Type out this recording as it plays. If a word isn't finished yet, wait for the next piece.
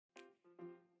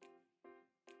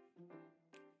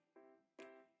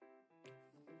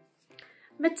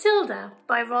Matilda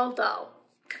by Roald Dahl.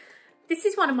 This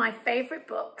is one of my favourite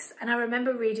books and I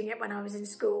remember reading it when I was in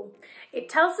school. It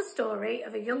tells the story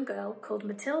of a young girl called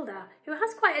Matilda who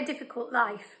has quite a difficult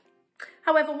life.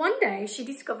 However, one day she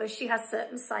discovers she has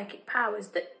certain psychic powers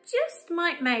that just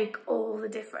might make all the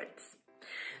difference.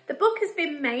 The book has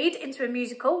been made into a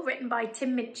musical written by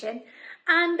Tim Minchin,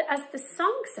 and as the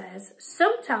song says,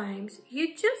 sometimes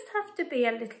you just have to be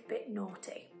a little bit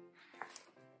naughty.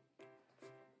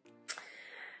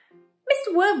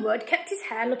 Mr. Wormwood kept his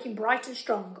hair looking bright and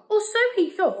strong, or so he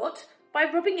thought, by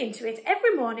rubbing into it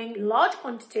every morning large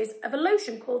quantities of a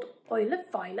lotion called Oil of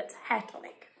Violet's hair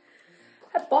tonic.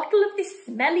 A bottle of this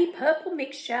smelly purple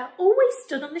mixture always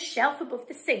stood on the shelf above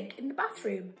the sink in the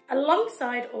bathroom,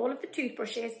 alongside all of the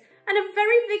toothbrushes, and a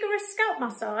very vigorous scalp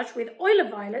massage with Oil of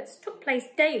Violets took place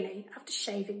daily after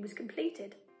shaving was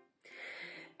completed.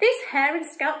 This hair and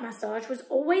scalp massage was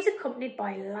always accompanied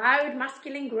by loud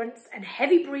masculine grunts and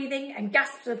heavy breathing and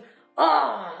gasps of,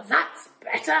 "Ah, that's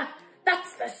better,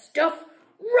 that's the stuff,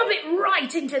 rub it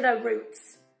right into the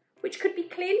roots," which could be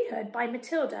clearly heard by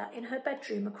Matilda in her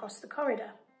bedroom across the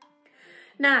corridor.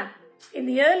 Now, in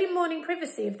the early morning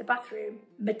privacy of the bathroom,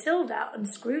 Matilda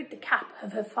unscrewed the cap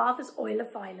of her father's Oil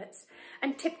of Violets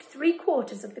and tipped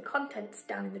 3/4 of the contents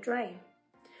down in the drain.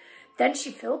 Then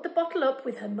she filled the bottle up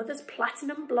with her mother's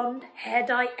platinum blonde hair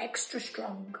dye extra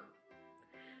strong.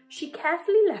 She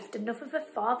carefully left enough of her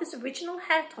father's original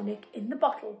hair tonic in the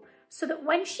bottle so that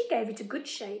when she gave it a good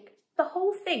shake, the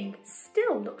whole thing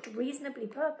still looked reasonably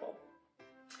purple.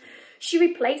 She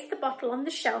replaced the bottle on the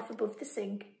shelf above the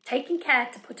sink, taking care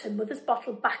to put her mother's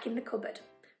bottle back in the cupboard.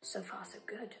 So far, so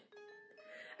good.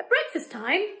 At breakfast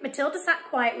time, Matilda sat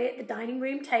quietly at the dining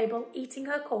room table, eating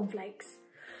her cornflakes.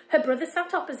 Her brother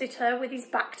sat opposite her with his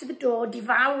back to the door,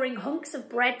 devouring hunks of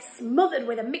bread smothered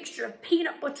with a mixture of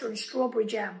peanut butter and strawberry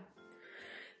jam.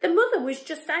 The mother was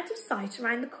just out of sight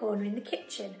around the corner in the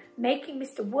kitchen, making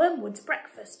Mr. Wormwood's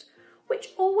breakfast,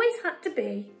 which always had to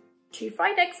be 2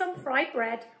 fried eggs on fried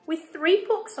bread with 3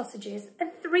 pork sausages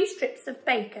and 3 strips of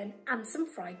bacon and some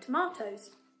fried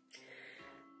tomatoes.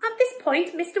 At this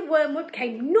point, Mr. Wormwood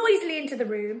came noisily into the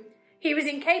room. He was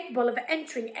incapable of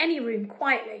entering any room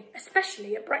quietly,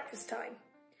 especially at breakfast time.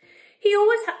 He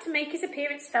always had to make his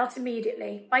appearance felt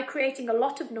immediately by creating a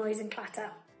lot of noise and clatter.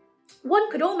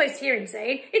 One could almost hear him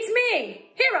saying, "It's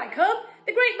me, here I come,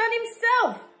 the great man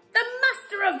himself, the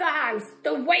master of the house,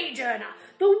 the wage earner,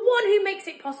 the one who makes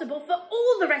it possible for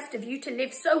all the rest of you to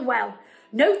live so well.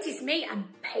 Notice me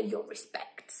and pay your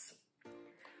respects."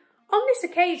 On this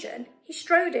occasion, he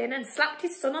strode in and slapped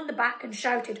his son on the back and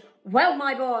shouted, "Well,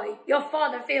 my boy, your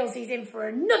father feels he's in for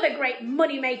another great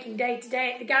money-making day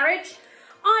today at the garage.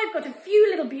 I've got a few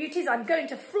little beauties I'm going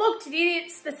to flog to the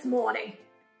idiots this morning.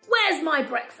 Where's my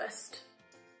breakfast?"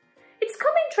 "It's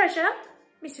coming, treasure,"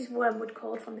 Mrs. Wormwood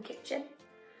called from the kitchen.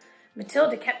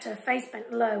 Matilda kept her face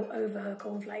bent low over her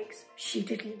cornflakes. She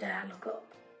didn't dare look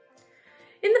up.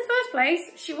 In the first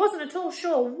place, she wasn't at all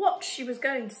sure what she was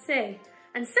going to see.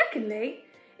 And secondly,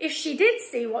 if she did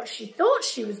see what she thought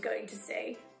she was going to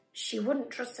see, she wouldn't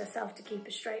trust herself to keep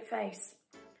a straight face.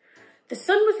 The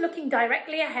sun was looking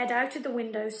directly ahead out of the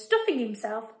window, stuffing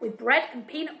himself with bread and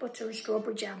peanut butter and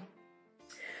strawberry jam.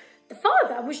 The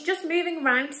father was just moving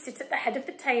around to sit at the head of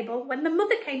the table when the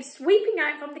mother came sweeping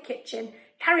out from the kitchen,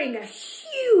 carrying a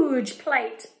huge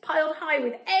plate piled high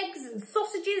with eggs and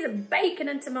sausages and bacon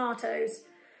and tomatoes.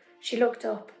 She looked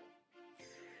up.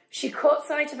 She caught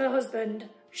sight of her husband.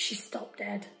 She stopped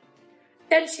dead.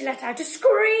 Then she let out a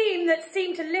scream that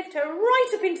seemed to lift her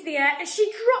right up into the air, and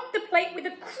she dropped the plate with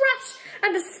a crash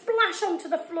and a splash onto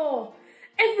the floor.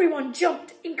 Everyone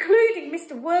jumped, including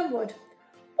Mr. Wormwood.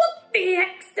 "What the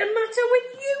heck's the matter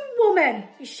with you, woman?"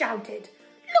 he shouted.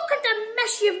 "Look at the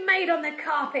mess you've made on the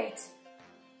carpet."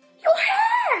 "Your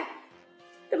hair!"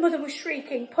 the mother was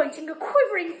shrieking, pointing a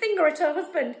quivering finger at her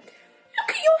husband. "Look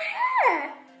at your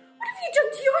hair! What have you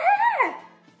done to your hair?"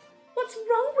 "What's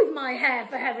wrong with my hair,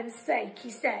 for heaven's sake?" he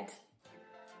said.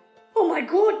 "Oh my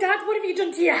God, Dad, what have you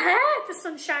done to your hair?" the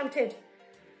son shouted.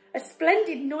 A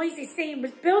splendid noisy scene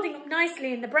was building up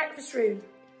nicely in the breakfast room.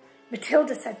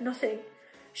 Matilda said nothing.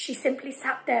 She simply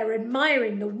sat there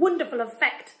admiring the wonderful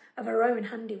effect of her own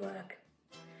handiwork.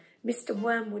 Mr.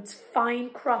 Wormwood's fine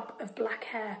crop of black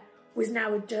hair was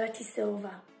now a dirty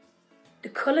silver, the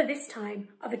colour this time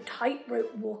of a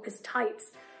tightrope walker's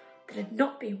tights that had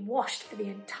not been washed for the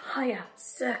entire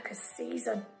circus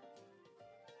season.